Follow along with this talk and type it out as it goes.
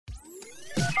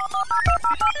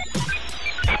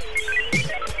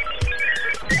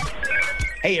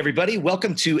Hey, everybody.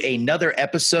 Welcome to another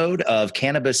episode of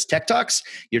Cannabis Tech Talks.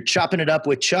 You're chopping it up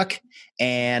with Chuck,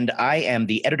 and I am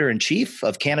the editor-in-chief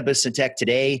of Cannabis and Tech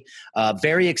Today.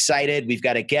 Very excited. We've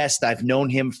got a guest. I've known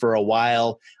him for a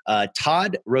while.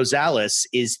 Todd Rosales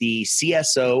is the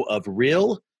CSO of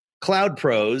Real Cloud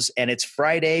Pros, and it's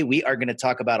Friday. We are going to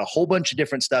talk about a whole bunch of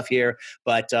different stuff here,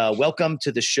 but welcome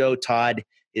to the show, Todd.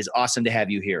 It's awesome to have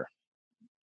you here.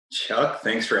 Chuck,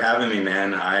 thanks for having me,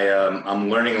 man. I'm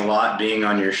learning a lot being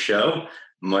on your show,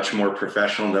 much more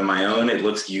professional than my own. It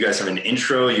looks, you guys have an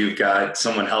intro. You've got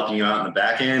someone helping you out in the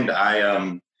back end.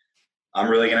 I'm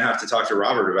really going to have to talk to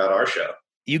Robert about our show.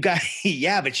 You guys,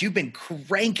 yeah, but you've been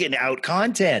cranking out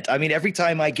content. I mean, every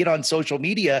time I get on social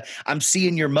media, I'm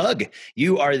seeing your mug.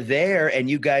 You are there, and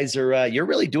you guys are, you're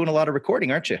really doing a lot of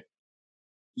recording, aren't you?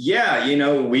 Yeah. You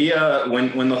know, we,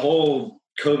 when the whole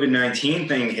COVID-19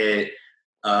 thing hit,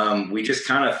 we just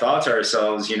kind of thought to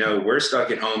ourselves, you know, we're stuck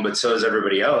at home, but so is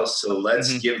everybody else. So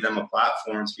let's give them a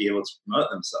platform to be able to promote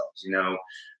themselves. You know,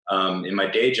 in my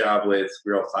day job with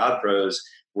Real Cloud Pros,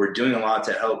 we're doing a lot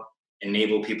to help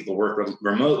enable people to work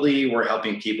remotely. We're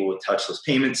helping people with touchless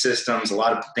payment systems, a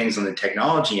lot of things on the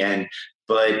technology end.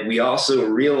 But we also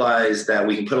realize that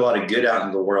we can put a lot of good out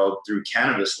in the world through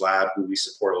Cannabis Lab, who we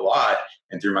support a lot,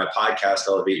 and through my podcast,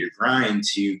 Elevate Your Grind,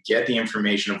 to get the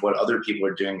information of what other people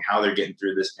are doing, how they're getting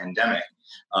through this pandemic.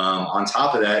 On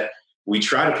top of that, we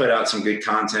try to put out some good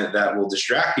content that will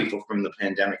distract people from the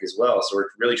pandemic as well. So we're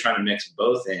really trying to mix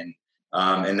both in.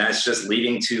 And that's just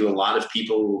leading to a lot of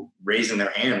people raising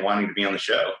their hand, wanting to be on the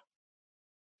show.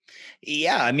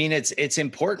 Yeah, I mean, it's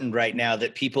important right now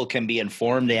that people can be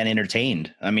informed and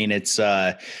entertained. I mean, it's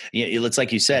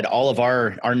like you said, all of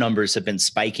our numbers have been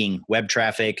spiking. Web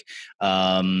traffic,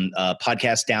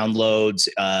 podcast downloads,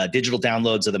 digital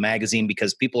downloads of the magazine,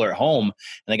 because people are at home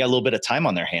and they got a little bit of time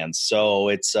on their hands. So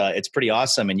it's pretty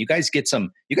awesome. And you guys get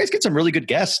some really good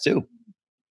guests too.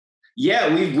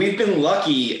 Yeah, we've been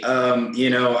lucky. You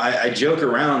know, I joke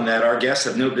around that our guests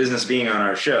have no business being on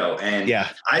our show. And yeah,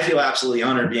 I feel absolutely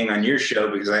honored being on your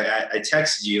show, because I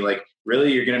texted you like,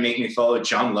 really, you're going to make me follow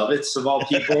John Lovitz of all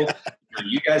people?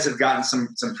 You guys have gotten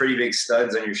some pretty big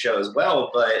studs on your show as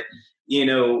well. But, you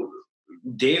know,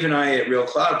 Dave and I at Real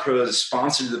Cloud Pros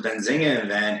sponsored the Benzinga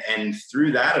event. And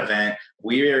through that event,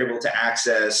 we were able to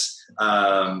access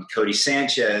Cody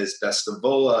Sanchez,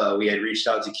 Bestivola. We had reached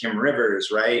out to Kim Rivers,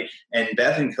 right? And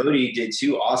Beth and Cody did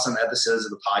 2 awesome episodes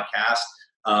of the podcast.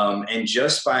 And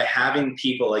just by having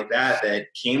people like that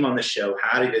came on the show,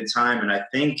 had a good time. And I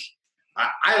think,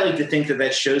 I like to think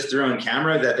that shows through on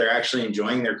camera that they're actually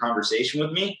enjoying their conversation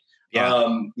with me.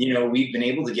 Yeah. You know, we've been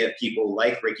able to get people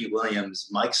like Ricky Williams,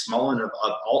 Mike Smullen of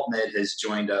AltMed has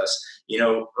joined us. You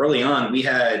know, early on, we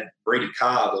had Brady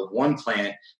Cobb of One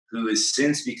Plant, who has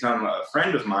since become a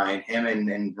friend of mine, him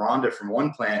and Rhonda from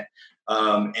One Plant.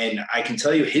 And I can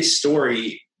tell you his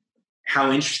story, how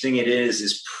interesting it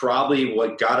is probably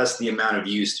what got us the amount of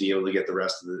views to be able to get the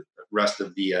rest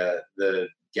of the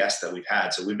guests that we've had.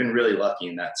 So we've been really lucky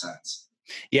in that sense.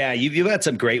 Yeah, you've had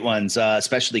some great ones,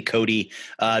 especially Cody.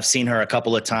 I've seen her a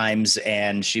couple of times,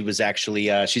 and she was actually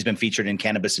she's been featured in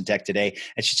Cannabis and Tech Today,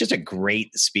 and she's just a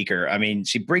great speaker. I mean,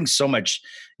 she brings so much,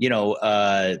 you know,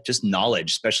 just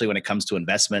knowledge, especially when it comes to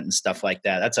investment and stuff like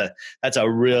that. That's a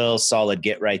real solid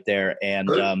get right there. And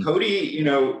Cody, you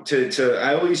know,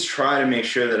 I always try to make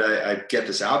sure that I get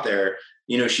this out there.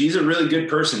 You know, she's a really good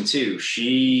person too.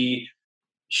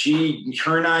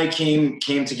 Her and I came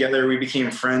together. We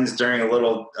became friends during a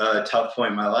little tough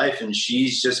point in my life, and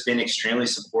she's just been extremely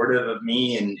supportive of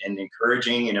me and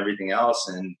encouraging and everything else.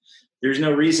 And there's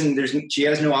no reason, she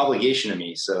has no obligation to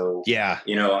me. So yeah,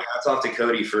 you know, hats off to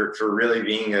Cody for really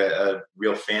being a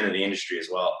real fan of the industry as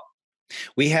well.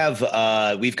 We've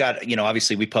got, you know,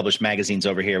 obviously we publish magazines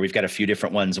over here. We've got a few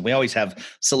different ones, and we always have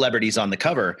celebrities on the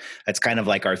cover. That's kind of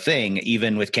like our thing.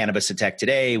 Even with Cannabis and Tech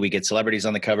Today, we get celebrities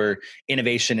on the cover,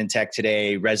 Innovation in Tech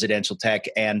Today, Residential Tech.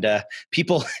 And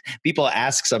people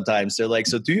ask sometimes, they're like,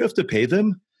 so do you have to pay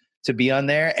them to be on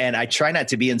there? And I try not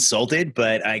to be insulted,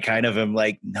 but I kind of am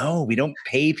like, no, we don't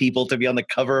pay people to be on the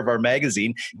cover of our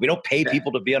magazine. We don't pay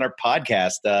people to be on our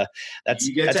podcast. That's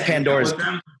Pandora's.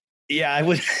 Yeah, I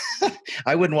would.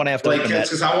 I wouldn't want to have to like that,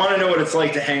 because I want to know what it's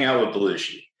like to hang out with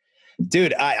Belushi.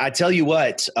 Dude, I tell you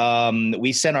what,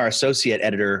 we sent our associate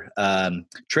editor,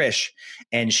 Trish,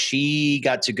 and she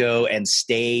got to go and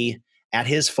stay at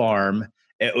his farm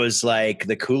It was like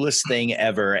the coolest thing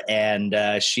ever. And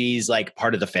she's like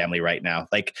part of the family right now.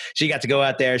 Like she got to go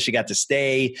out there. She got to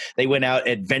stay. They went out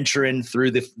adventuring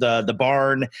through the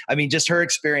barn. I mean, just her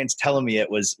experience telling me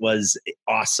it was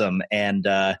awesome. And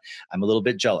I'm a little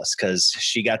bit jealous because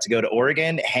she got to go to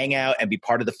Oregon, hang out, and be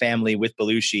part of the family with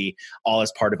Belushi, all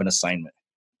as part of an assignment.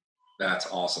 That's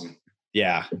awesome.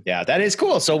 Yeah, that is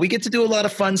cool. So we get to do a lot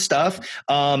of fun stuff.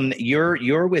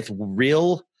 You're with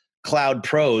Real Cloud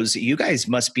Pros. You guys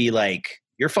must be like,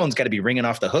 your phone's got to be ringing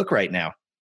off the hook right now.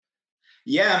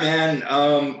 Yeah, man.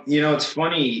 It's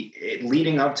funny,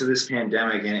 leading up to this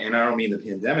pandemic, and I don't mean the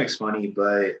pandemic's funny,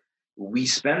 but we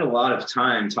spend a lot of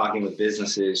time talking with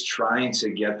businesses, trying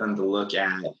to get them to look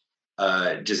at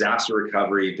disaster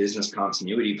recovery, business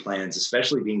continuity plans,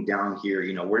 especially being down here.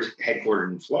 We're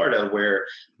headquartered in Florida, where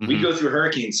we go through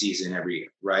hurricane season every year,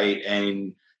 right?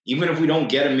 And even if we don't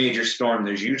get a major storm,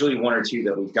 there's usually one or two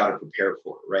that we've got to prepare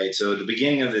for, right? So at the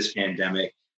beginning of this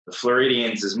pandemic, the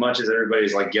Floridians, as much as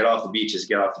everybody's like, get off the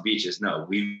beaches, no,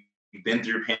 we've been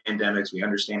through pandemics. We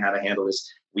understand how to handle this.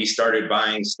 We started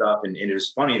buying stuff, and it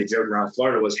was funny. The joke around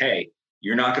Florida was, hey,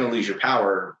 you're not going to lose your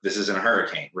power. This isn't a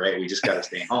hurricane, right? We just got to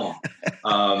stay home.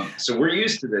 So we're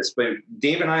used to this. But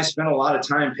Dave and I spent a lot of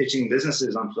time pitching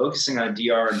businesses on focusing on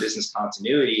DR and business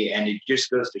continuity. And it just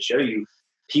goes to show you,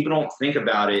 people don't think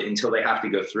about it until they have to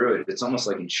go through it. It's almost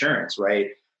like insurance, right?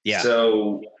 Yeah.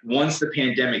 So once the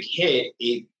pandemic hit,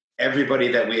 everybody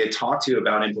that we had talked to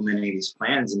about implementing these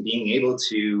plans and being able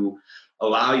to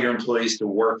allow your employees to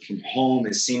work from home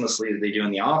as seamlessly as they do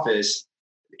in the office,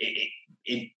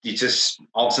 it just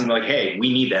all of a sudden like, hey,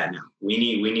 we need that now. We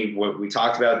need what we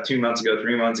talked about 2 months ago,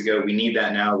 3 months ago. We need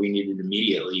that now. We need it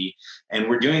immediately. And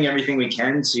we're doing everything we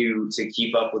can to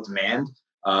keep up with demand.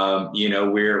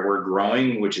 We're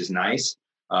growing, which is nice.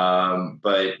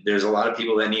 But there's a lot of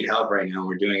people that need help right now.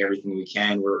 We're doing everything we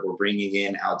can. We're bringing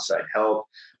in outside help.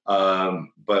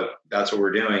 But that's what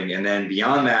we're doing. And then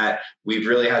beyond that, we've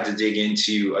really had to dig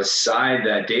into a side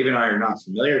that Dave and I are not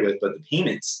familiar with, but the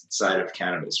payments side of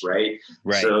cannabis, right?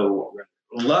 So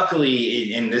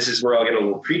luckily, and this is where I'll get a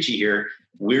little preachy here,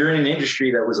 we're in an industry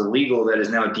that was illegal that is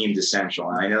now deemed essential.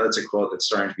 And I know that's a quote that's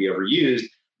starting to be overused,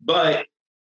 but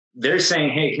they're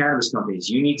saying, hey, cannabis companies,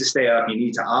 you need to stay up, you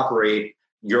need to operate.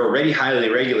 You're already highly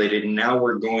regulated, and now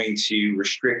we're going to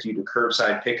restrict you to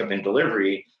curbside pickup and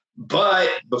delivery. But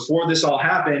before this all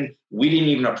happened, we didn't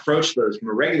even approach those from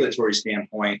a regulatory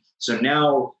standpoint. So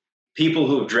now people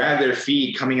who have dragged their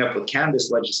feet coming up with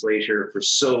cannabis legislature for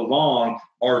so long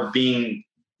are being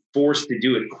forced to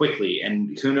do it quickly.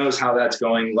 And who knows how that's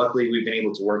going. Luckily, we've been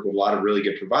able to work with a lot of really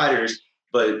good providers,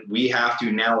 but we have to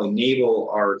now enable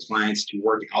our clients to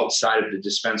work outside of the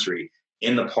dispensary,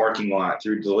 in the parking lot,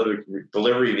 through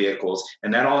delivery vehicles.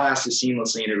 And that all has to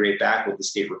seamlessly integrate back with the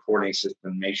state reporting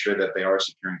system, make sure that they are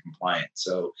secure and compliant.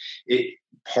 So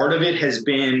part of it has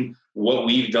been what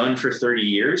we've done for 30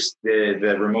 years,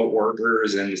 the remote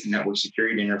workers and this network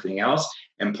security and everything else.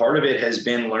 And part of it has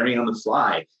been learning on the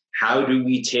fly. How do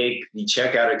we take the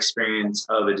checkout experience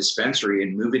of a dispensary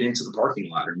and move it into the parking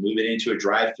lot, or move it into a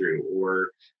drive-through,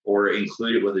 or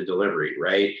include it with a delivery,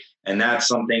 right? And that's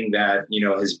something that,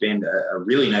 has been a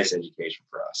really nice education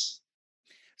for us.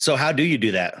 So how do you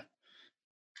do that?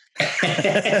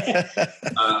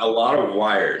 A lot of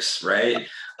wires, right?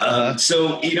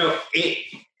 So,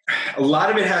 a lot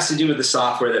of it has to do with the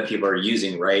software that people are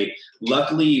using, right?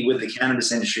 Luckily, with the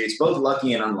cannabis industry, it's both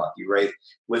lucky and unlucky, right?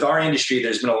 With our industry,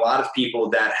 there's been a lot of people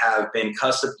that have been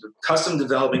custom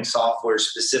developing software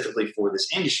specifically for this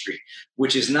industry,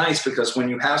 which is nice because when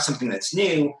you have something that's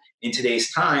new in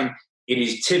today's time, it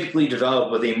is typically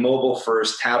developed with a mobile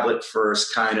first, tablet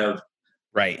first kind of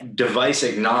device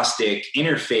agnostic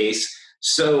interface.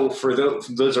 So for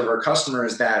those of our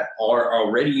customers that are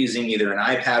already using either an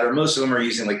iPad, or most of them are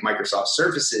using like Microsoft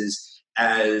Surfaces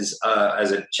as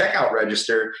a checkout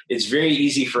register, it's very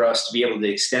easy for us to be able to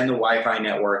extend the Wi-Fi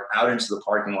network out into the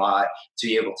parking lot to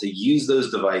be able to use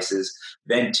those devices.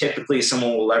 Then typically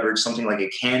someone will leverage something like a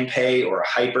CanPay or a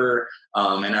Hyper,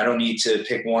 and I don't need to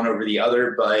pick one over the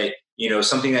other, but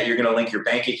something that you're going to link your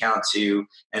bank account to.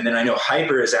 And then I know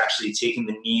Hyper is actually taking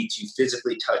the need to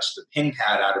physically touch the pin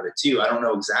pad out of it too. I don't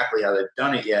know exactly how they've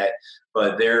done it yet,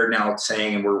 but they're now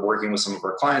saying, and we're working with some of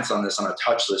our clients on this, on a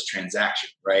touchless transaction,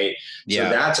 right? Yeah. So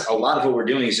that's a lot of what we're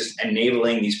doing, is just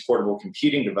enabling these portable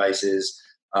computing devices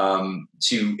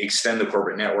to extend the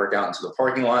corporate network out into the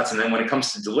parking lots. And then when it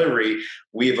comes to delivery,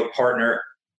 we have a partner,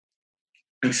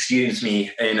 in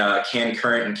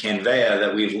CannCurrent and Canvea,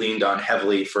 that we've leaned on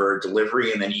heavily for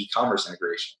delivery and then e-commerce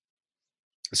integration.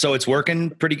 So it's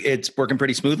working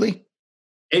pretty smoothly?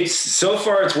 It's so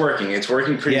far it's working. It's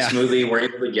working pretty smoothly. We're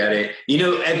able to get it. You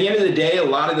know, at the end of the day, a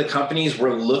lot of the companies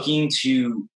were looking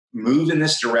to move in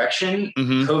this direction.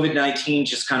 Mm-hmm. COVID-19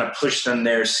 just kind of pushed them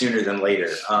there sooner than later.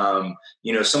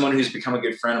 You know, someone who's become a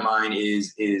good friend of mine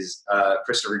is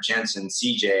Christopher Jensen,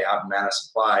 CJ, out in Mana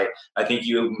Supply. I think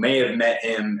you may have met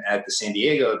him at the San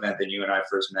Diego event that you and I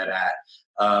first met at.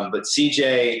 But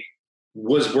CJ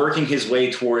was working his way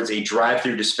towards a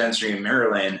drive-through dispensary in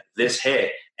Maryland. This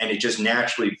hit, and it just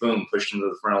naturally, boom, pushed him to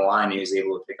the front of the line. He was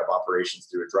able to pick up operations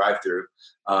through a drive-through.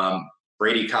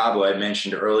 Brady Cabo, I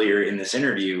mentioned earlier in this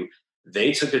interview,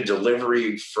 they took a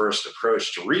delivery-first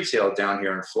approach to retail down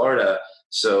here in Florida.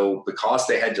 So because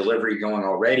they had delivery going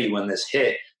already when this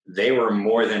hit, they were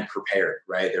more than prepared,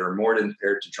 right? They were more than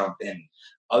prepared to jump in.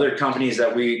 Other companies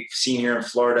that we've seen here in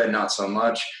Florida, not so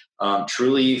much.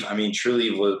 Trulieve,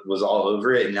 Trulieve was all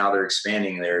over it, and now they're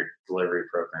expanding their delivery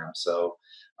program. So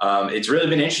it's really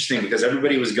been interesting because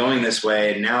everybody was going this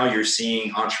way, and now you're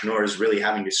seeing entrepreneurs really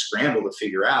having to scramble to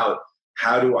figure out,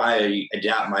 how do I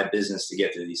adapt my business to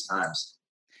get through these times?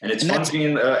 And it's fun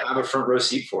to have a front row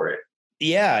seat for it.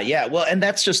 Yeah. Well, and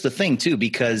that's just the thing too,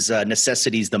 because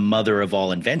necessity is the mother of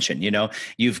all invention. You know,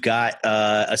 you've got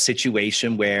a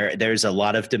situation where there's a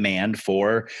lot of demand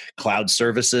for cloud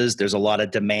services. There's a lot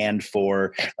of demand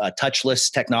for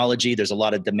touchless technology. There's a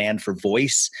lot of demand for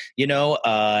voice,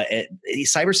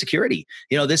 cybersecurity.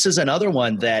 You know, this is another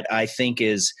one that I think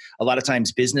is a lot of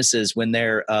times businesses, when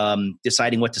they're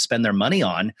deciding what to spend their money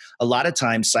on, a lot of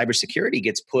times cybersecurity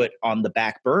gets put on the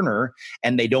back burner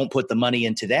and they don't put the money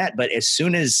into that. But as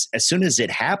soon as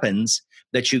it happens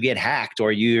that you get hacked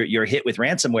or you're hit with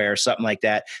ransomware or something like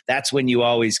that, that's when you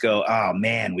always go, oh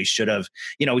man, we should have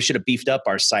beefed up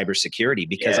our cybersecurity.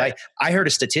 Because I heard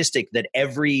a statistic that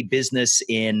every business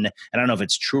in, I don't know if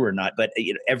it's true or not, but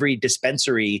every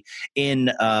dispensary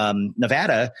in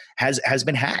Nevada has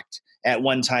been hacked at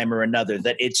one time or another.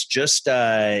 That it's just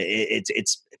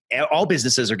it's all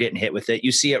businesses are getting hit with it.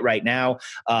 You see it right now.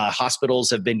 Hospitals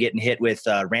have been getting hit with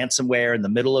ransomware in the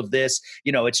middle of this.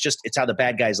 You know, it's how the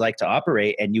bad guys like to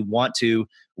operate. And we want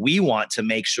to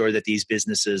make sure that these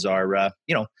businesses are,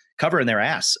 covering their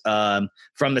ass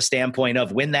from the standpoint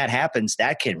of when that happens,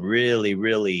 that can really,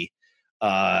 really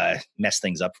mess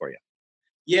things up for you.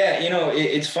 Yeah,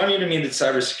 it's funny to me that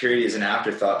cybersecurity is an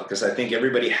afterthought, because I think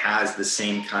everybody has the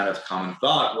same kind of common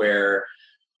thought where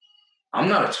I'm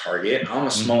not a target. I'm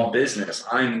a small business.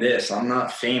 I'm this. I'm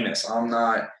not famous. I'm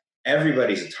not.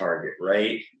 Everybody's a target,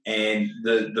 right? And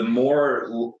the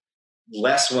more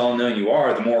less well-known you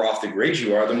are, the more off the grid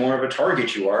you are, the more of a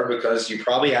target you are, because you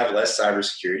probably have less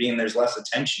cybersecurity and there's less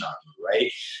attention on you, right?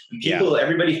 And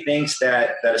everybody thinks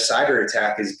that a cyber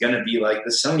attack is going to be like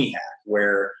the Sony hack,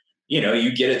 where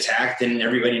you get attacked and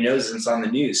everybody knows it's on the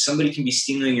news. Somebody can be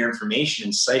stealing your information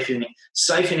and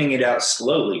siphoning it out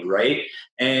slowly, right?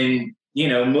 And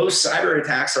most cyber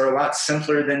attacks are a lot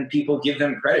simpler than people give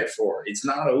them credit for. It's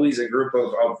not always a group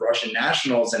of Russian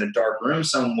nationals in a dark room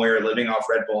somewhere living off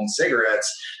Red Bull and cigarettes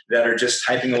that are just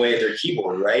typing away at their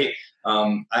keyboard, right?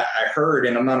 I heard,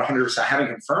 and I'm not 100%, I haven't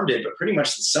confirmed it, but pretty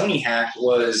much the Sony hack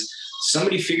was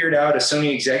somebody figured out a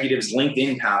Sony executive's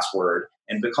LinkedIn password,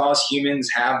 and because humans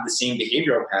have the same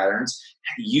behavioral patterns,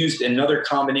 used another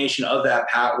combination of that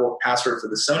password for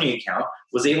the Sony account,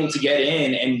 was able to get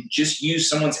in and just use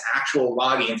someone's actual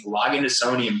login to log into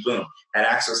Sony, and boom, had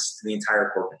access to the entire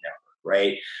corporate network,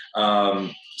 right?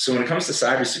 So when it comes to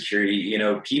cybersecurity,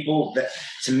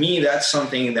 to me, that's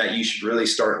something that you should really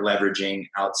start leveraging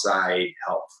outside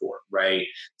help for, right?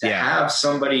 To have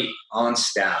somebody on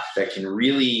staff that can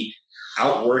really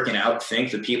outwork and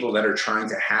outthink the people that are trying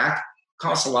to hack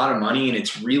costs a lot of money, and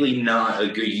it's really not a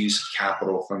good use of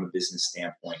capital from a business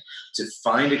standpoint. To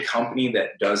find a company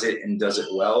that does it and does it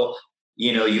well,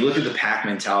 you look at the pack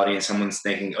mentality and someone's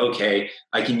thinking, okay,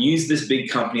 I can use this big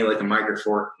company like a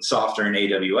Microsoft or an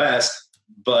AWS,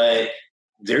 but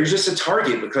they're just a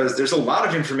target because there's a lot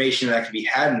of information that can be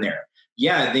had in there.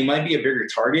 Yeah, they might be a bigger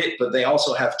target, but they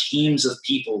also have teams of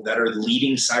people that are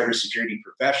leading cybersecurity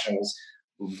professionals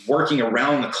working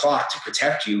around the clock to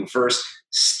protect you versus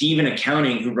Steve in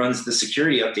accounting who runs the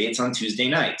security updates on Tuesday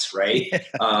nights, right?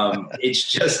 It's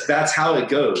just, that's how it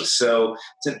goes. So,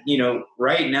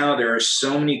 right now there are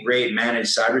so many great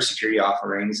managed cybersecurity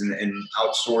offerings and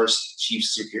outsourced chief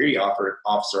security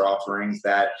officer offerings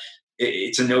that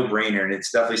it's a no-brainer, and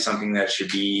it's definitely something that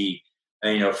should be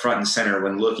front and center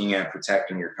when looking at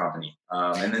protecting your company.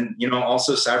 And then,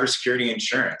 also cybersecurity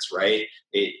insurance, right?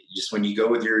 It just, when you go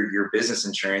with your business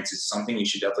insurance, it's something you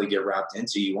should definitely get wrapped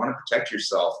into. You want to protect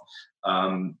yourself.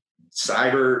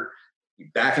 Cyber,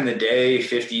 back in the day,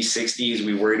 50s, 60s,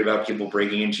 we worried about people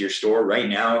breaking into your store. Right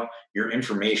now, your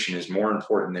information is more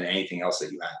important than anything else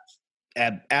that you have.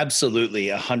 Absolutely,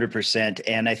 100%.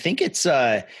 And I think it's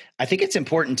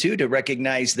important too to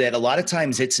recognize that a lot of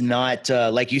times it's not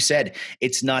like you said,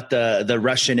 it's not the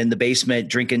Russian in the basement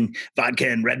drinking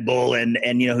vodka and Red Bull and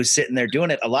who's sitting there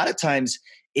doing it. A lot of times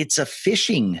it's a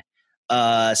phishing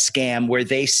scam where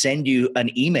they send you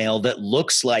an email that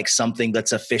looks like something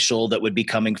that's official, that would be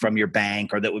coming from your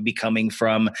bank or that would be coming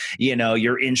from,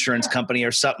 your insurance company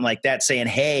or something like that, saying,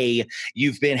 hey,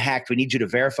 you've been hacked. We need you to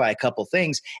verify a couple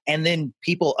things. And then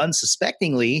people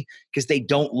unsuspectingly, because they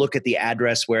don't look at the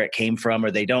address where it came from,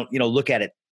 or they don't, look at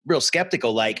it real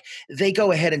skeptical, like they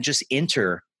go ahead and just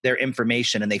enter their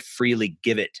information and they freely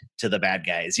give it to the bad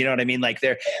guys. You know what I mean? Like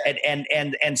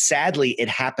and sadly it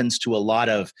happens to a lot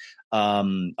of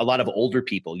older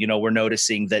people. We're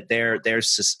noticing that they're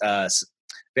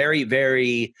very,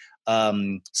 very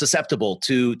susceptible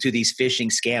to these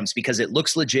phishing scams because it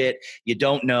looks legit. You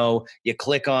don't know, you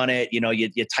click on it,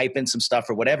 you type in some stuff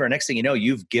or whatever. Next thing you know,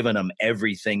 you've given them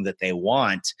everything that they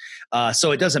want.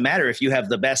 So it doesn't matter if you have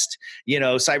the best,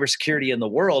 cybersecurity in the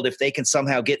world. If they can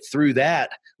somehow get through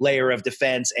that layer of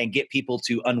defense and get people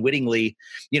to unwittingly,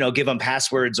 give them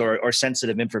passwords or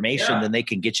sensitive information, then they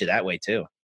can get you that way too.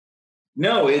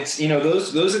 No, it's,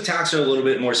 those attacks are a little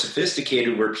bit more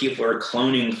sophisticated where people are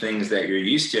cloning things that you're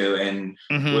used to. And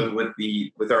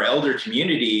with our elder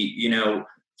community,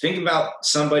 think about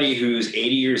somebody who's 80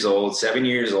 years old, 70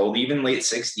 years old, even late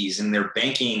 60s, and they're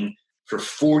banking for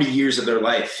 40 years of their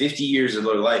life, 50 years of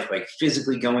their life, like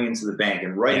physically going into the bank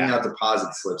and writing out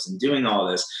deposit slips and doing all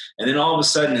this. And then all of a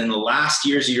sudden in the last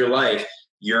years of your life,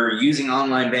 you're using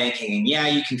online banking and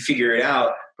you can figure it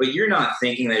out. But you're not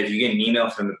thinking that if you get an email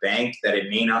from the bank that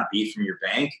it may not be from your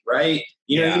bank, right?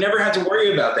 You never had to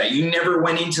worry about that. You never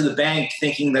went into the bank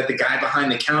thinking that the guy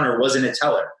behind the counter wasn't a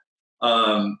teller.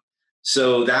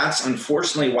 So that's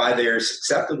unfortunately why they're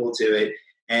susceptible to it.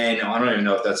 And I don't even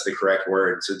know if that's the correct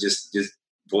word. So just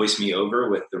voice me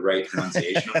over with the right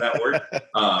pronunciation of that word.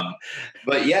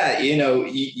 But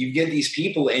you get these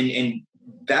people and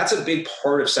that's a big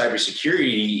part of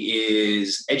cybersecurity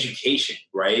is education,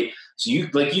 right? So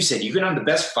like you said, you can have the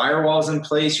best firewalls in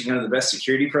place, you can have the best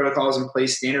security protocols in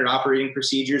place, standard operating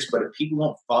procedures, but if people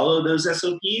don't follow those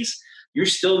SOPs, you're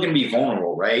still going to be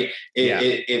vulnerable, right?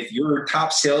 If your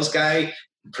top sales guy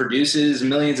produces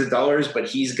millions of dollars, but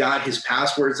he's got his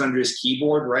passwords under his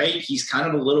keyboard, right? He's kind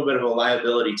of a little bit of a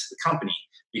liability to the company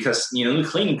because, the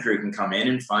cleaning crew can come in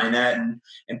and find that.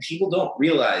 And people don't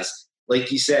realize, like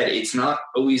you said, it's not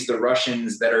always the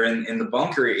Russians that are in the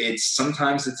bunker.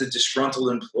 Sometimes it's a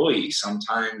disgruntled employee.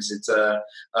 Sometimes it's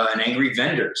an angry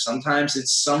vendor. Sometimes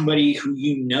it's somebody who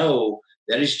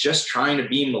that is just trying to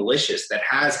be malicious, that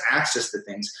has access to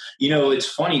things. It's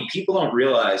funny. People don't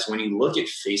realize when you look at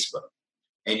Facebook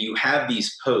and you have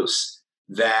these posts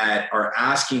that are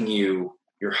asking you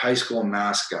your high school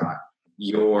mascot,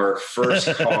 your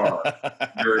first car,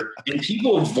 and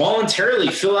people voluntarily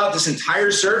fill out this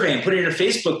entire survey and put it in a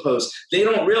Facebook post. They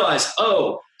don't realize,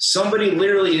 somebody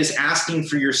literally is asking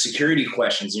for your security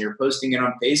questions and you're posting it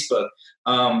on Facebook.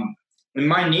 In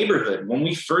my neighborhood, when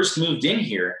we first moved in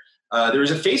here, there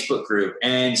was a Facebook group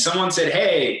and someone said,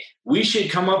 hey, we should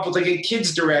come up with like a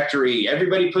kids directory.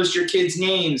 Everybody post your kids'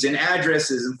 names and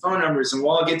addresses and phone numbers and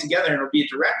we'll all get together and it'll be a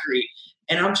directory.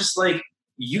 And I'm just like,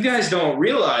 you guys don't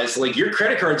realize like your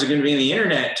credit cards are going to be on the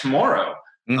internet tomorrow.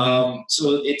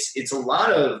 So it's a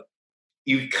lot of,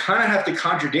 you kind of have to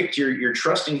contradict your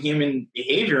trust in human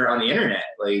behavior on the internet.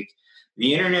 Like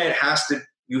the internet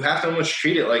you have to almost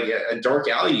treat it like a dark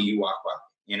alley you walk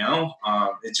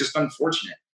by, it's just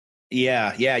unfortunate.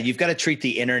 Yeah. You've got to treat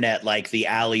the internet like the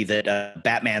alley that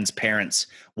Batman's parents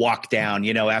walked down,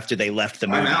 after they left the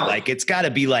movie. Like it's got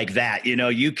to be like that.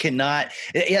 You cannot.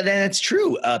 Yeah, that's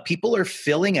true. People are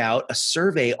filling out a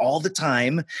survey all the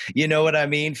time. You know what I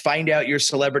mean? Find out your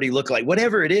celebrity lookalike,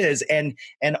 whatever it is. And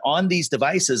on these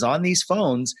devices, on these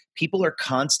phones, people are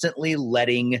constantly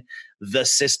letting the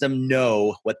system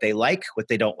know what they like, what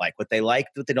they don't like, what they like,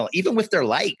 what they don't, even with their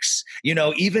likes,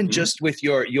 even just with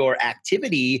your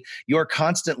activity, you're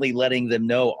constantly letting them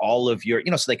know all of your,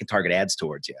 so they can target ads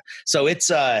towards you. So it's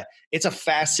a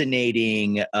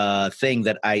fascinating thing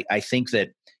that I think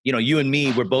that, you and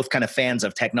me, we're both kind of fans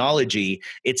of technology.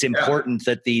 It's important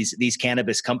that these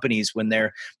cannabis companies, when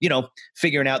they're,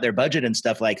 figuring out their budget and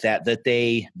stuff like that, that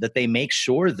they make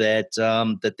sure that,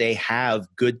 that they have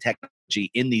good technology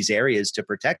in these areas to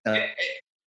protect them.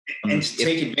 And to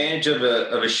take advantage of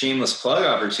a shameless plug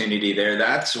opportunity there,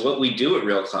 that's what we do at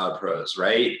Real Cloud Pros,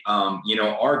 right?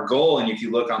 Our goal, and if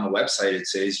you look on the website, it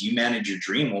says you manage your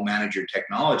dream, we'll manage your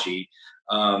technology.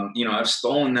 I've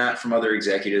stolen that from other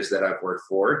executives that I've worked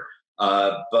for,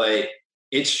 but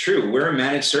it's true. We're a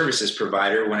managed services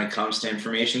provider when it comes to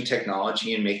information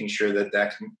technology and making sure that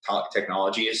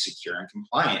technology is secure and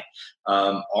compliant.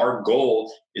 Our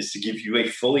goal is to give you a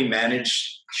fully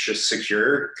managed,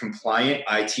 secure, compliant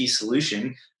IT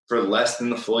solution for less than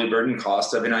the fully burdened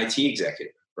cost of an IT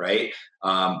executive, right?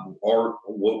 Or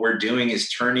what we're doing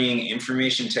is turning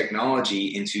information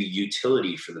technology into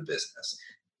utility for the business.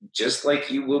 Just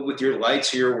like you would with your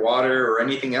lights or your water or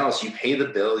anything else, you pay the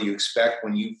bill, you expect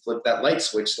when you flip that light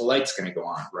switch, the light's going to go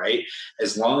on, right?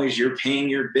 As long as you're paying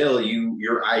your bill,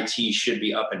 your IT should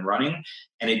be up and running,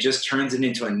 and it just turns it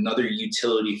into another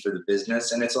utility for the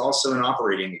business. And it's also an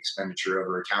operating expenditure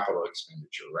over a capital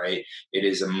expenditure, right? It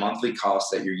is a monthly cost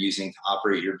that you're using to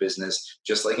operate your business,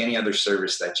 just like any other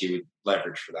service that you would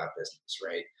leverage for that business,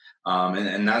 right?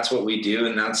 And that's what we do,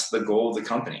 and that's the goal of the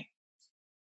company.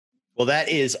 Well, that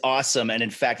is awesome. And in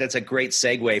fact, that's a great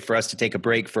segue for us to take a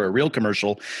break for a real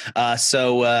commercial.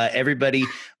 So everybody,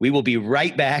 we will be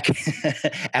right back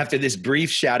after this brief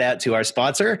shout out to our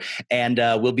sponsor. And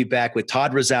we'll be back with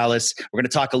Todd Rosales. We're going to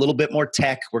talk a little bit more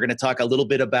tech. We're going to talk a little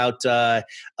bit about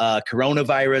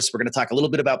coronavirus. We're going to talk a little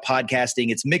bit about podcasting.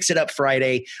 It's Mix It Up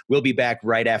Friday. We'll be back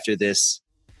right after this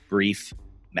brief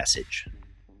message.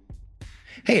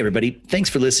 Hey, everybody. Thanks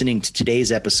for listening to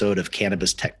today's episode of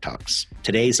Cannabis Tech Talks.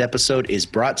 Today's episode is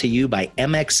brought to you by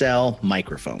MXL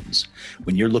Microphones.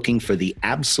 When you're looking for the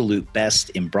absolute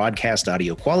best in broadcast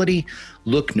audio quality,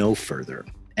 look no further.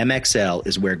 MXL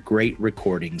is where great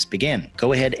recordings begin.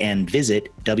 Go ahead and visit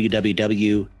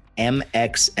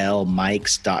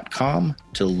www.mxlmics.com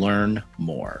to learn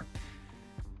more.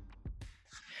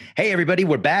 Hey, everybody,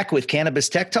 we're back with Cannabis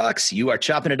Tech Talks. You are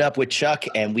chopping it up with Chuck,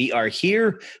 and we are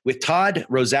here with Todd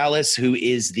Rosales, who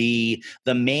is the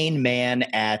main man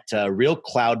at Real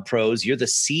Cloud Pros. You're the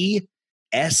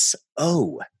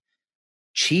CSO,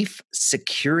 Chief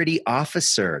Security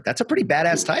Officer. That's a pretty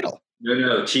badass title.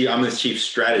 No, I'm the Chief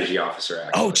Strategy Officer,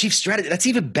 actually. Oh, Chief Strategy. That's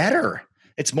even better.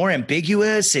 It's more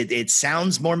ambiguous. It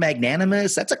sounds more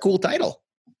magnanimous. That's a cool title.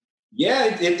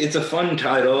 Yeah, it's a fun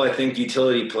title. I think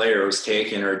utility player was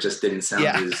taken, or it just didn't sound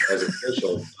as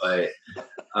official. But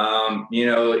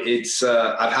it's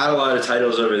I've had a lot of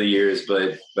titles over the years,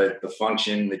 but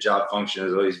the job function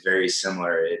is always very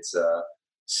similar. It's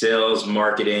sales,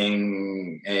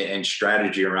 marketing, and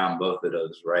strategy around both of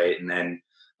those, right? And then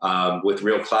with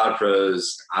Real Cloud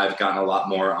Pros, I've gotten a lot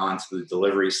more onto the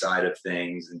delivery side of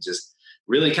things and just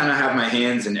really kind of have my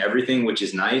hands in everything, which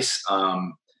is nice.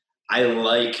 I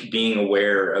like being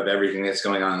aware of everything that's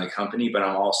going on in the company, but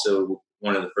I'm also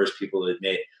one of the first people to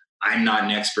admit I'm not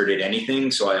an expert at anything.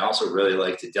 So I also really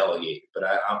like to delegate, but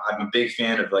I'm a big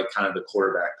fan of like kind of the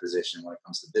quarterback position when it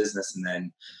comes to business, and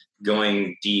then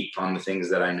going deep on the things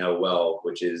that I know well,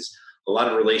 which is a lot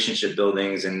of relationship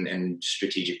buildings and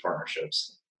strategic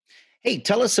partnerships. Hey,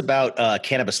 tell us about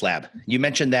Cannabis Lab. You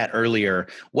mentioned that earlier.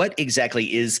 What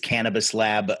exactly is Cannabis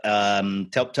Lab? Tell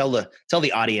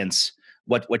the audience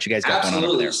what you guys got going on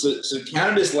over there. So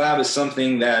Cannabis Lab is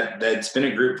something that's been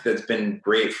a group that's been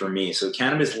great for me. So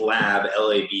Cannabis Lab,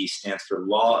 LAB, stands for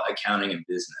Law, Accounting, and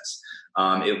Business.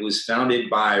 It was founded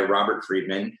by Robert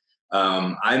Friedman.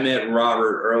 I met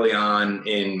Robert early on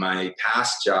in my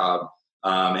past job,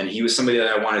 and he was somebody that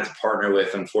I wanted to partner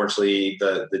with. Unfortunately,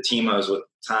 the team I was with at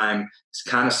the time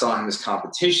kind of saw him as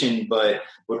competition, but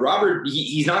with Robert,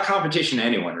 he's not competition to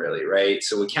anyone really, right?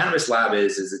 So what Cannabis Lab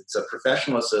is it's a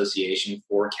professional association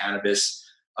for cannabis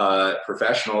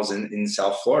professionals in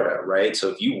South Florida, right? So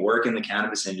if you work in the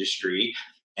cannabis industry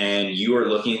and you are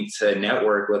looking to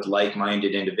network with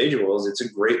like-minded individuals, it's a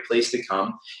great place to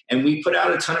come. And we put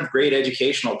out a ton of great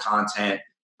educational content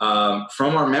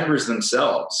from our members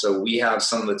themselves. So we have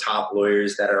some of the top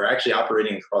lawyers that are actually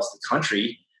operating across the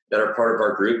country that are part of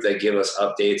our group that give us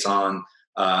updates on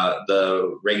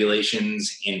the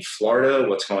regulations in Florida,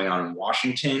 what's going on in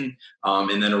Washington,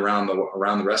 and then around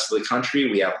the rest of the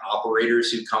country. We have operators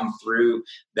who come through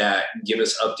that give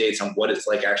us updates on what it's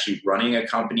like actually running a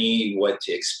company, what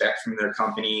to expect from their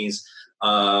companies.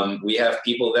 We have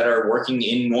people that are working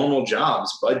in normal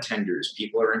jobs, bud tenders,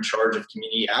 people are in charge of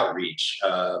community outreach,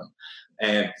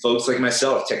 and folks like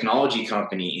myself, technology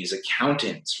companies,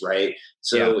 accountants, right?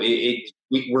 So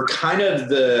we're kind of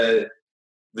the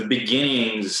the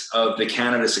beginnings of the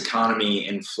cannabis economy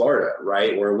in Florida,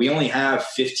 right? Where we only have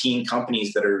 15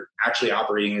 companies that are actually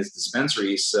operating as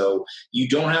dispensaries. So you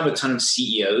don't have a ton of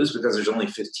CEOs because there's only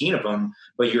 15 of them,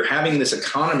 but you're having this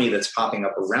economy that's popping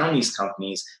up around these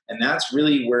companies. And that's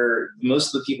really where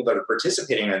most of the people that are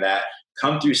participating in that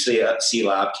come through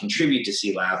C-Lab, contribute to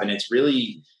C-Lab. And it's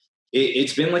really,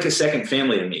 it's been like a second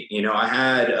family to me. You know, I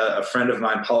had a friend of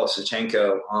mine, Paula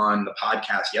Sachenko, on the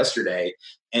podcast yesterday,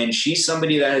 and she's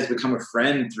somebody that has become a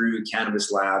friend through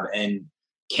Cannabis Lab. And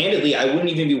candidly, I wouldn't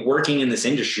even be working in this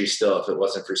industry still if it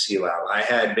wasn't for C-Lab. I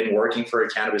had been working for a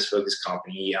cannabis-focused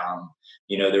company.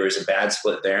 You know, there was a bad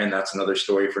split there, and that's another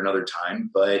story for another time.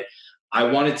 But I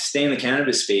wanted to stay in the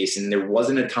cannabis space, and there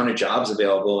wasn't a ton of jobs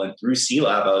available. And through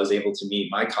C-Lab, I was able to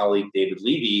meet my colleague, David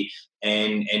Levy,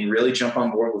 and really jump on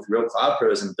board with Real Cloud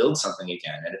Pros and build something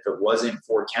again. And if it wasn't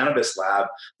for Cannabis Lab,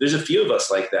 there's a few of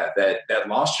us like that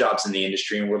lost jobs in the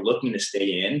industry, and we're looking to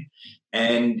stay in.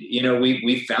 And, you know,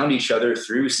 we found each other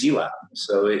through C-Lab.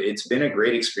 So it's been a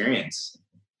great experience.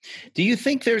 Do you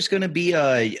think there's going to be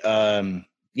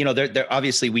you know, there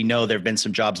obviously we know there've been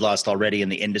some jobs lost already in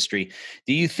the industry.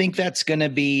 Do you think that's going to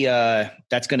be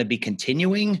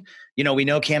continuing? You know, we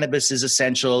know cannabis is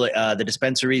essential. The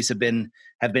dispensaries have been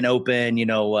open. You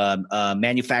know,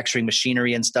 manufacturing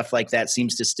machinery and stuff like that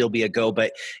seems to still be a go.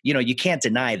 But you know, you can't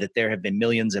deny that there have been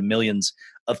millions and millions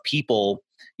of people,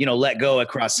 you know, let go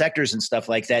across sectors and stuff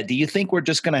like that. Do you think we're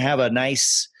just going to have a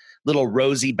nice little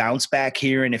rosy bounce back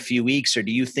here in a few weeks, or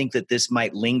do you think that this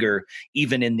might linger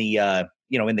even in the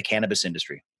in the cannabis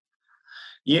industry?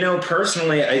 You know,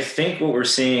 personally, I think what we're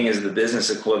seeing is the business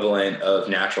equivalent of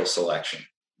natural selection,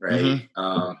 right?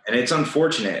 Mm-hmm. And it's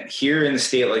unfortunate. Here in a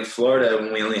state like Florida,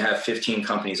 when we only have 15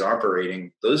 companies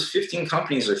operating, those 15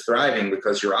 companies are thriving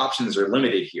because your options are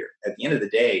limited here. At the end of the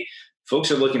day,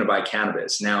 folks are looking to buy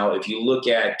cannabis. Now, if you look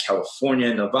at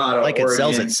California, Nevada, like Oregon, it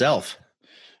sells itself.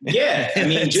 Yeah, I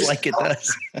mean, just like it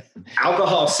does.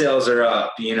 Alcohol sales are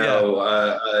up, you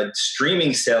know,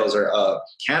 streaming sales are up,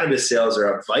 cannabis sales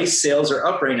are up, vice sales are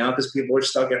up right now because people are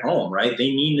stuck at home, right?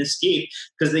 They need an escape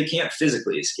because they can't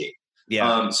physically escape.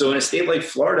 Yeah. So in a state like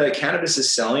Florida, cannabis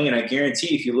is selling, and I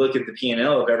guarantee if you look at the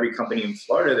P&L of every company in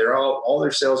Florida, they're all their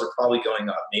sales are probably going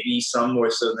up, maybe some more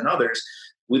so than others.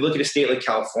 We look at a state like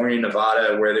California,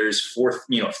 Nevada, where there's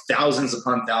thousands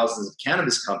upon thousands of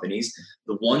cannabis companies.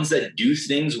 The ones that do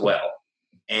things well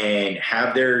and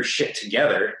have their shit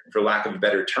together, for lack of a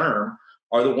better term,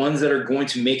 are the ones that are going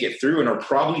to make it through and are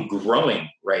probably growing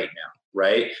right now,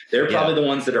 right? They're probably the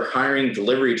ones that are hiring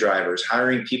delivery drivers,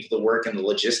 hiring people to work in the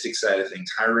logistics side of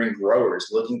things, hiring growers,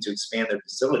 looking to expand their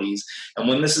facilities. And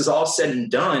when this is all said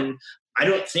and done, I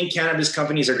don't think cannabis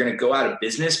companies are going to go out of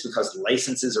business because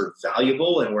licenses are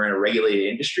valuable and we're in a regulated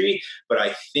industry. But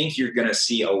I think you're going to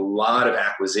see a lot of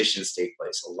acquisitions take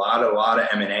place, a lot of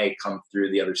M&A come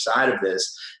through the other side of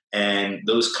this. And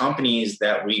those companies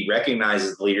that we recognize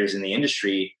as leaders in the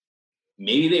industry,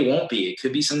 maybe they won't be. It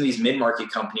could be some of these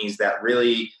mid-market companies that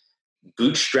really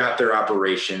bootstrapped their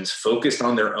operations, focused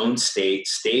on their own state,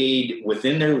 stayed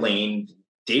within their lane,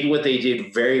 did what they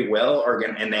did very well,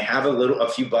 and they have a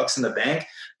few bucks in the bank.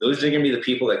 Those are going to be the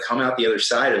people that come out the other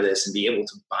side of this and be able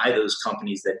to buy those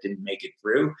companies that didn't make it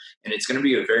through. And it's going to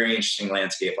be a very interesting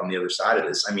landscape on the other side of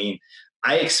this. I mean,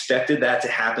 I expected that to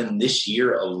happen this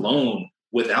year alone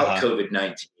without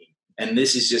COVID-19. And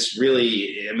this is just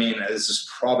really, I mean, this is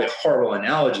probably a horrible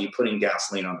analogy, putting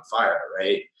gasoline on the fire,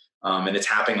 right? And it's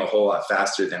happening a whole lot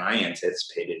faster than I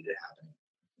anticipated it happening.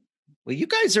 Well, you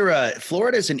guys are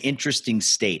Florida is an interesting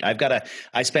state.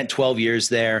 I spent 12 years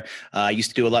there. I used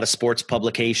to do a lot of sports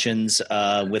publications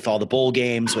with all the bowl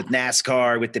games, with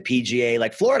NASCAR, with the PGA.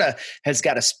 Like, Florida has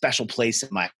got a special place in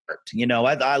my heart. You know,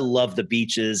 I love the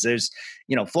beaches. There's,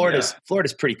 you know, Florida's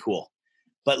pretty cool.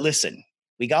 But listen,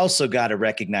 we also got to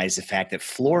recognize the fact that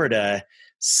Florida,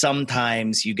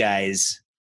 sometimes you guys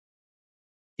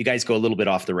go a little bit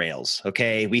off the rails.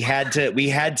 Okay. We had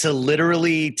to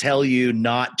literally tell you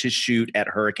not to shoot at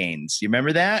hurricanes. You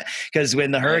remember that? Because when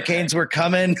the hurricanes were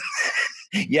coming,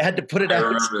 you had to put it out. I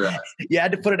remember that. You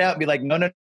had to put it out and be like,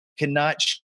 no, cannot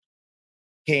shoot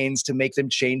hurricanes to make them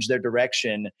change their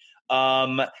direction.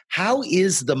 How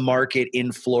is the market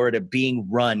in Florida being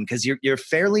run? Because you're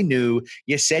fairly new.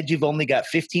 You said you've only got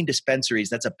 15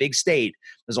 dispensaries. That's a big state.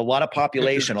 There's a lot of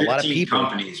population, a lot of people.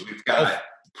 Companies. We've got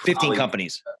 15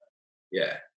 companies.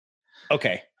 Yeah.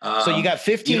 Okay. So you got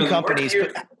 15 companies.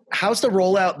 But how's the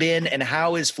rollout been, and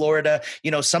how is Florida?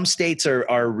 You know, some states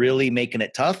are really making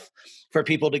it tough for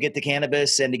people to get the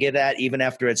cannabis and to get that even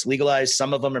after it's legalized.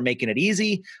 Some of them are making it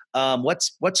easy.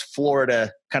 What's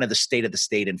Florida, kind of the state of the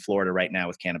state in Florida right now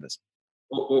with cannabis?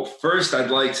 Well, first, I'd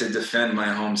like to defend my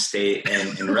home state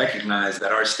and recognize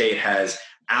that our state has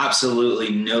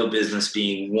absolutely no business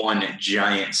being one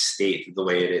giant state the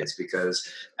way it is, because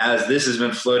as this has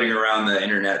been floating around the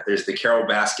internet, there's the Carol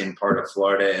Baskin part of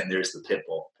Florida and there's the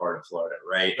Pitbull part of Florida,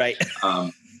 right? Right.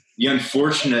 The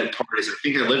unfortunate part is I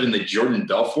think I live in the Jordan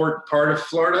Belfort part of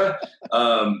Florida.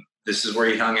 This is where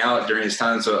he hung out during his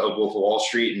times of Wolf of Wall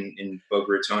Street in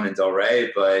Boca Raton and Delray.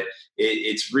 But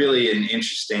it's really an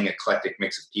interesting, eclectic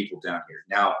mix of people down here.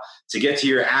 Now, to get to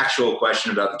your actual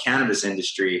question about the cannabis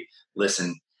industry,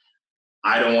 listen,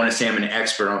 I don't want to say I'm an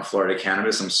expert on Florida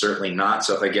cannabis. I'm certainly not.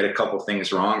 So if I get a couple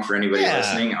things wrong for anybody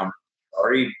listening, I'm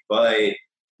sorry. But,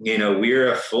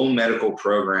 we're a full medical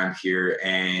program here.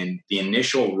 And the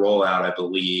initial rollout, I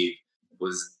believe,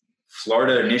 was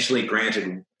Florida initially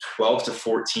granted 12 to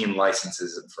 14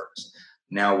 licenses at first.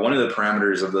 Now, one of the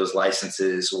parameters of those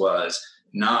licenses was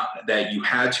not that you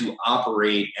had to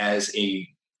operate as a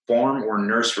farm or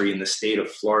nursery in the state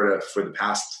of Florida for the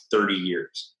past 30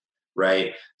 years,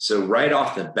 right? So right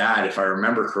off the bat, if I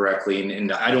remember correctly,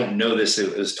 and I don't know this,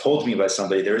 it was told to me by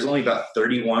somebody, there was only about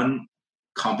 31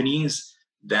 companies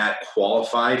that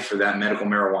qualified for that medical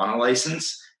marijuana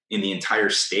license in the entire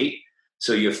state.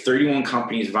 So you have 31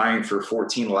 companies vying for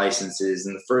 14 licenses.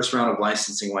 And the first round of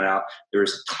licensing went out. There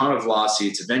was a ton of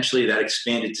lawsuits. Eventually that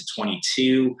expanded to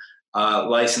 22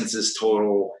 licenses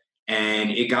total.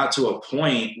 And it got to a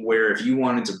point where if you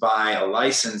wanted to buy a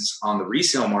license on the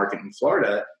resale market in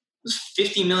Florida, it was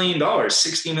 $50 million,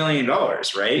 $60 million,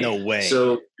 right? No way.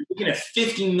 So you're looking at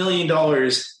 $50 million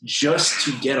just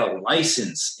to get a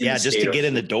license. Just to get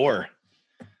in the door.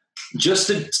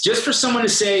 Just for someone to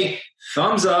say,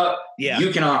 thumbs up,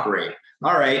 you can operate.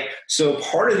 All right. So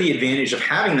part of the advantage of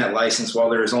having that license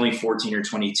while there is only 14 or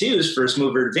 22 is first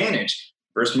mover advantage.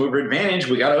 First mover advantage,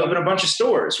 we got to open a bunch of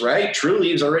stores, right?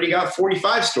 Trulieve's already got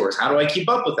 45 stores. How do I keep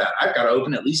up with that? I've got to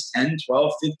open at least 10,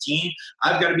 12, 15.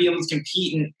 I've got to be able to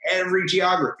compete in every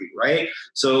geography, right?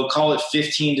 So call it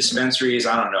 15 dispensaries,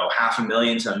 I don't know,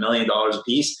 $500,000 to $1 million a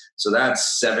piece. So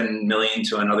that's $7 million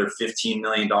to another $15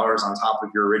 million on top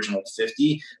of your original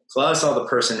 50, plus all the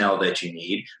personnel that you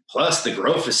need, plus the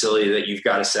grow facility that you've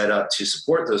got to set up to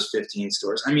support those 15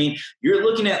 stores. I mean, you're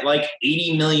looking at like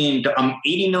 $80 million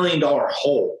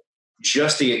hole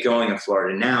just to get going in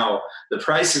Florida. Now, the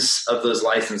prices of those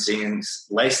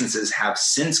licenses have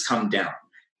since come down.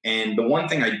 And the one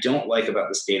thing I don't like about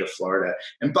the state of Florida,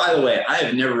 and by the way, I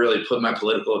have never really put my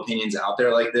political opinions out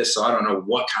there like this, so I don't know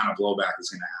what kind of blowback is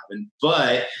going to happen.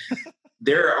 But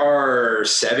there are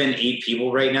 7, 8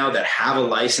 people right now that have a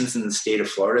license in the state of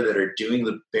Florida that are doing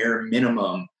the bare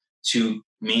minimum to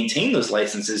maintain those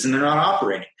licenses, and they're not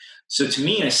operating. So to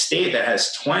me, in a state that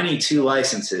has 22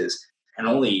 licenses and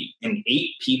only 8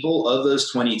 people of those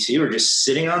 22 are just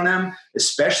sitting on them,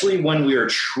 especially when we are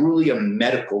truly a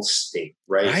medical state,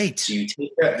 right? So you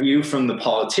take that view from the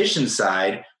politician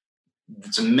side.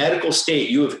 It's a medical state.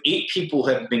 You have 8 people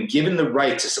who have been given the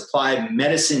right to supply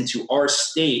medicine to our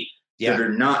state that are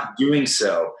not doing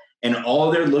so. And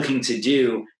all they're looking to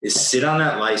do is sit on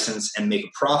that license and make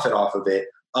a profit off of it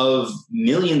of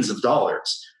millions of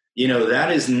dollars.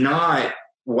 That is not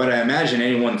what I imagine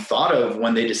anyone thought of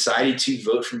when they decided to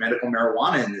vote for medical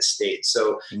marijuana in this state.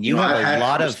 So you've got a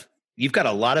lot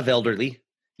of elderly,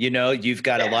 you've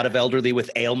got a lot of elderly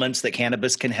with ailments that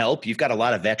cannabis can help. You've got a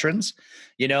lot of veterans,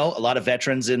 a lot of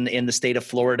veterans in the state of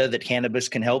Florida that cannabis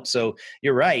can help. So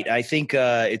you're right. I think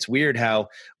it's weird how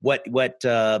what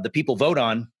the people vote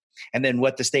on and then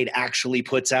what the state actually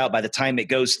puts out by the time it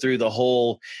goes through the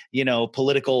whole,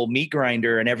 political meat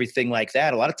grinder and everything like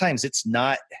that. A lot of times it's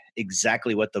not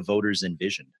exactly what the voters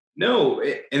envisioned. No.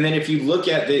 And then if you look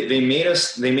at, they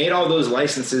made all those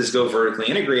licenses go vertically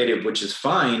integrated, which is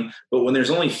fine. But when there's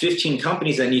only 15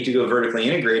 companies that need to go vertically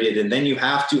integrated, and then you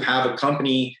have to have a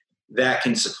company that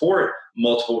can support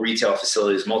multiple retail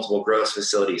facilities, multiple growth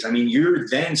facilities. I mean, you're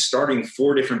then starting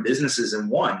 4 different businesses in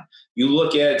one. You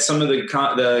look at some of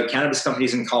the cannabis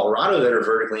companies in Colorado that are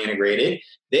vertically integrated.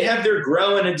 They have their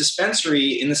grow and a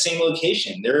dispensary in the same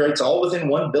location. It's all within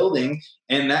one building,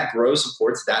 and that grow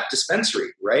supports that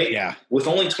dispensary, right? Yeah. With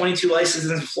only 22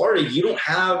 licenses in Florida, you don't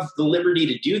have the liberty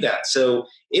to do that. So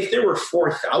if there were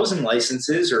 4,000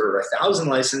 licenses or 1,000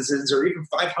 licenses or even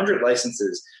 500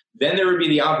 licenses, then there would be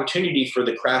the opportunity for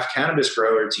the craft cannabis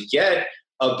grower to get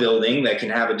a building that can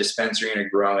have a dispensary and a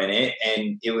grow in it,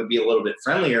 and it would be a little bit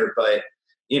friendlier. But,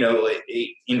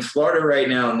 in Florida right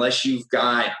now, unless you've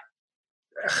got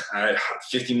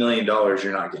 $50 million,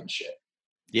 you're not getting shit.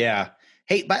 Yeah.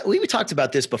 Hey, we talked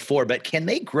about this before, but can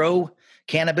they grow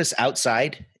cannabis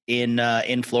outside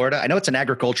in Florida? I know it's an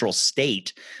agricultural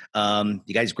state.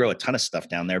 You guys grow a ton of stuff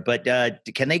down there, but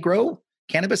can they grow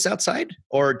cannabis outside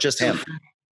or just hemp?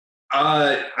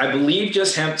 I believe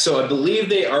just hemp. So I believe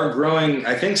they are growing.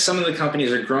 I think some of the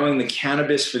companies are growing the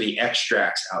cannabis for the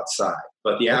extracts outside,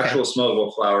 but the actual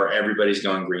smokable flower, everybody's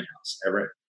going greenhouse.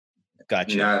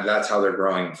 Gotcha. That's how they're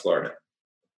growing in Florida.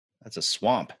 That's a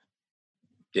swamp.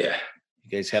 Yeah.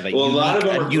 You guys have a lot of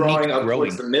them are growing up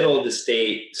towards the middle of the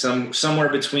state, somewhere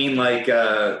between like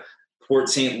Port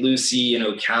St. Lucie and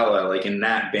Ocala, like in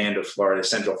that band of Florida,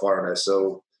 Central Florida.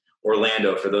 So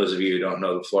Orlando, for those of you who don't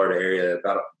know the Florida area,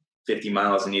 about 50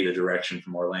 miles in either direction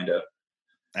from Orlando.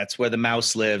 That's where the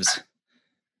mouse lives.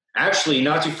 Actually,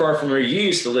 not too far from where you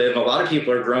used to live. A lot of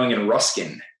people are growing in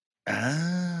Ruskin.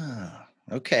 Ah,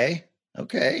 okay.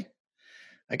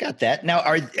 I got that. Now,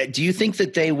 do you think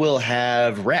that they will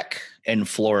have rec in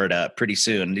Florida pretty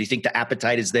soon? Do you think the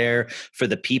appetite is there for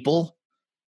the people?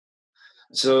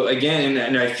 So again,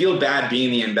 and I feel bad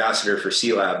being the ambassador for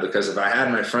C-Lab, because if I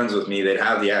had my friends with me, they'd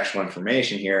have the actual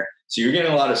information here. So you're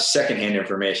getting a lot of secondhand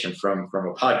information from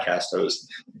a podcast host.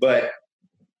 But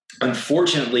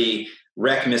unfortunately,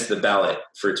 rec missed the ballot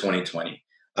for 2020.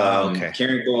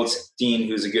 Karen Goldstein,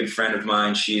 who's a good friend of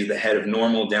mine, she's the head of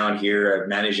NORML down here, a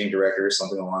managing director,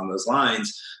 something along those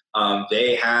lines.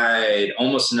 They had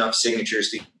almost enough signatures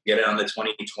to get it on the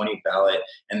 2020 ballot.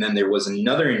 And then there was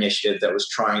another initiative that was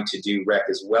trying to do rec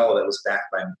as well that was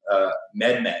backed by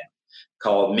MedMed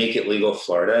called Make It Legal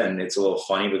Florida. And it's a little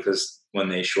funny because when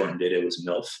they shortened it, it was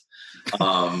MILF.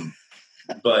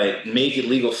 But Make It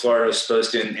Legal Florida was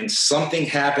supposed to, and something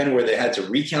happened where they had to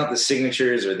recount the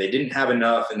signatures or they didn't have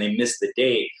enough and they missed the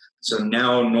date. So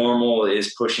now NORML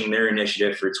is pushing their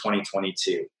initiative for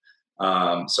 2022.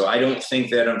 So I don't think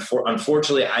that,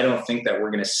 unfortunately, I don't think that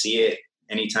we're going to see it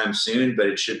anytime soon, but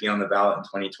it should be on the ballot in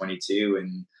 2022.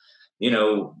 And,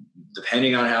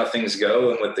 depending on how things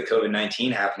go and with the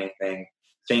COVID-19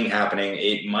 thing happening,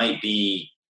 it might be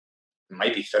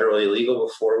federally legal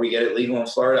before we get it legal in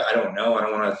Florida. I don't know. I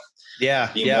don't want to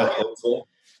be more hopeful.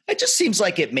 It just seems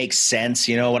like it makes sense.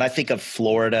 When I think of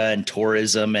Florida and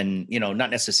tourism and, not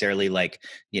necessarily like,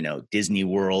 Disney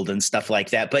World and stuff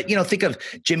like that, but, think of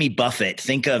Jimmy Buffett,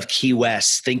 think of Key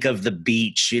West, think of the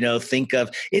beach,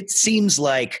 it seems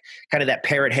like kind of that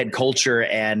parrot head culture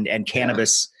and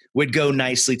cannabis would go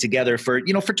nicely together for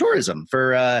tourism,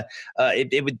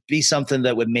 it would be something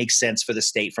that would make sense for the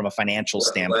state from a financial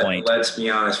standpoint. Let's be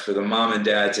honest, for the mom and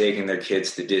dad taking their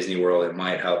kids to Disney World, it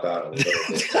might help out a little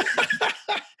bit.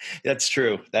 That's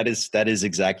true. That is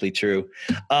exactly true.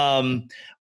 Listen,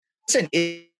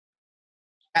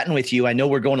 chatting with you, I know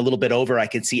we're going a little bit over. I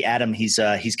can see Adam. He's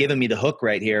giving me the hook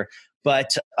right here.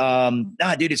 But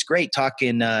dude, it's great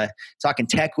talking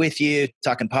tech with you,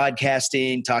 talking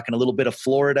podcasting, talking a little bit of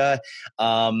Florida.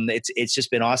 It's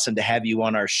just been awesome to have you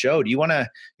on our show. Do you want to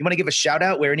give a shout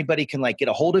out where anybody can get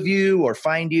a hold of you or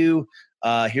find you?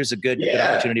 Here's a good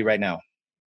opportunity right now.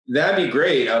 That'd be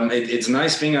great. It's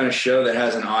nice being on a show that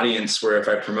has an audience where if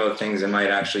I promote things, it might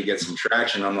actually get some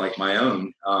traction, unlike my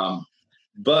own.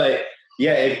 But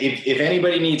yeah, if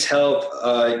anybody needs help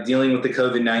dealing with the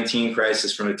COVID-19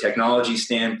 crisis from a technology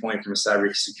standpoint, from a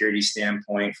cybersecurity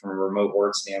standpoint, from a remote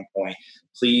work standpoint,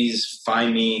 please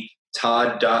find me,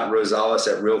 todd.rosales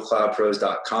at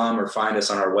realcloudpros.com, or find us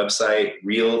on our website,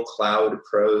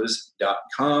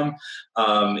 realcloudpros.com.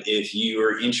 If you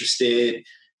are interested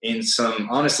in some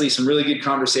really good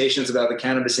conversations about the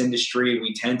cannabis industry,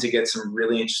 we tend to get some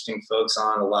really interesting folks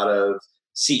on, a lot of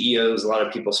CEOs, a lot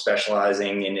of people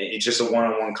specializing, and it's just a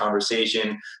one-on-one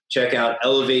conversation. Check out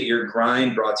Elevate Your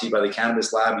Grind, brought to you by the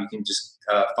Cannabis Lab. You can just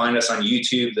find us on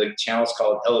YouTube. The channel's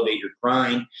called Elevate Your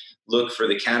Grind. Look for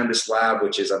the Cannabis Lab,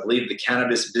 which is, I believe, the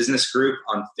Cannabis Business Group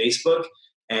on Facebook.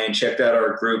 And check out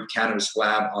our group, Cannabis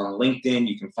Lab, on LinkedIn.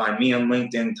 You can find me on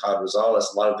LinkedIn, Todd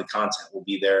Rosales. A lot of the content will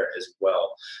be there as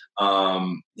well.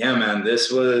 Man,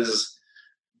 this was...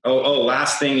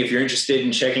 last thing, if you're interested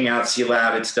in checking out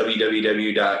C-Lab, it's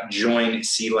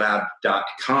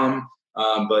www.joinclab.com.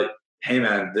 But hey,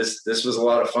 man, this was a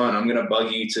lot of fun. I'm going to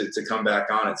bug you to come back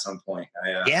on at some point.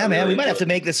 Man, we might have to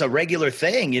make this a regular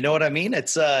thing. You know what I mean?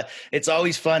 It's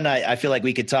always fun. I feel like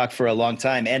we could talk for a long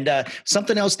time. And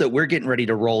something else that we're getting ready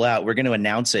to roll out, we're going to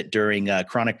announce it during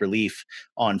Chronic Relief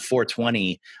on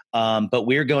 420. But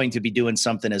we're going to be doing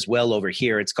something as well over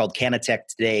here. It's called Cannatech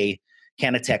Today,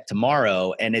 Cannatech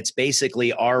Tomorrow. And it's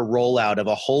basically our rollout of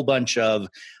a whole bunch of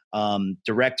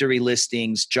directory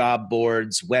listings, job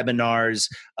boards, webinars,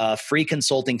 free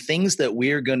consulting, things that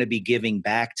we're going to be giving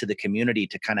back to the community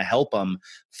to kind of help them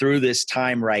through this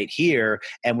time right here.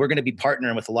 And we're going to be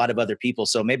partnering with a lot of other people.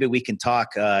 So maybe we can talk,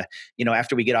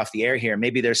 after we get off the air here,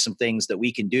 maybe there's some things that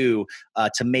we can do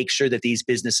to make sure that these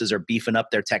businesses are beefing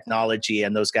up their technology,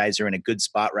 and those guys are in a good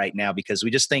spot right now, because we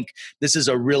just think this is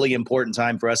a really important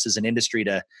time for us as an industry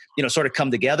to, sort of come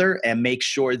together and make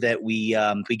sure that we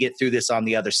get through this on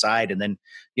the other side. And then,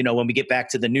 when we get back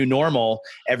to the new normal,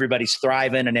 everybody's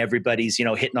thriving and everybody's,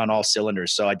 hitting on all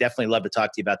cylinders. So I definitely love to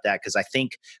talk to you about that, because I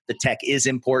think the tech is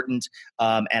important.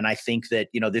 And I think that,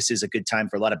 this is a good time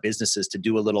for a lot of businesses to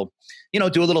do a little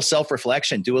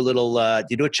self-reflection, do a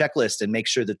checklist and make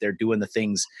sure that they're doing the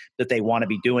things that they want to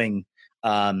be doing,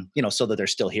 so that they're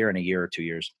still here in a year or 2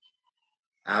 years.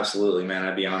 Absolutely, man.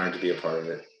 I'd be honored to be a part of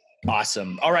it.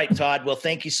 Awesome. All right, Todd. Well,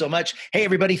 thank you so much. Hey,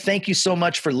 everybody. Thank you so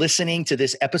much for listening to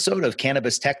this episode of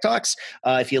Cannabis Tech Talks.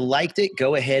 If you liked it,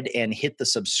 go ahead and hit the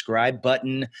subscribe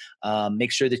button.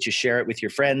 Make sure that you share it with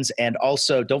your friends. And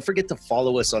also, don't forget to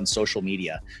follow us on social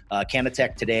media.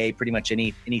 Canatech Today, pretty much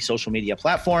any social media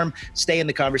platform. Stay in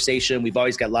the conversation. We've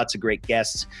always got lots of great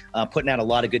guests putting out a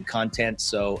lot of good content.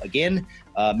 So again,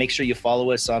 make sure you follow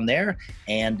us on there.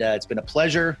 And it's been a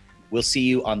pleasure. We'll see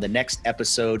you on the next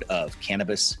episode of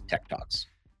Cannabis Tech Talks.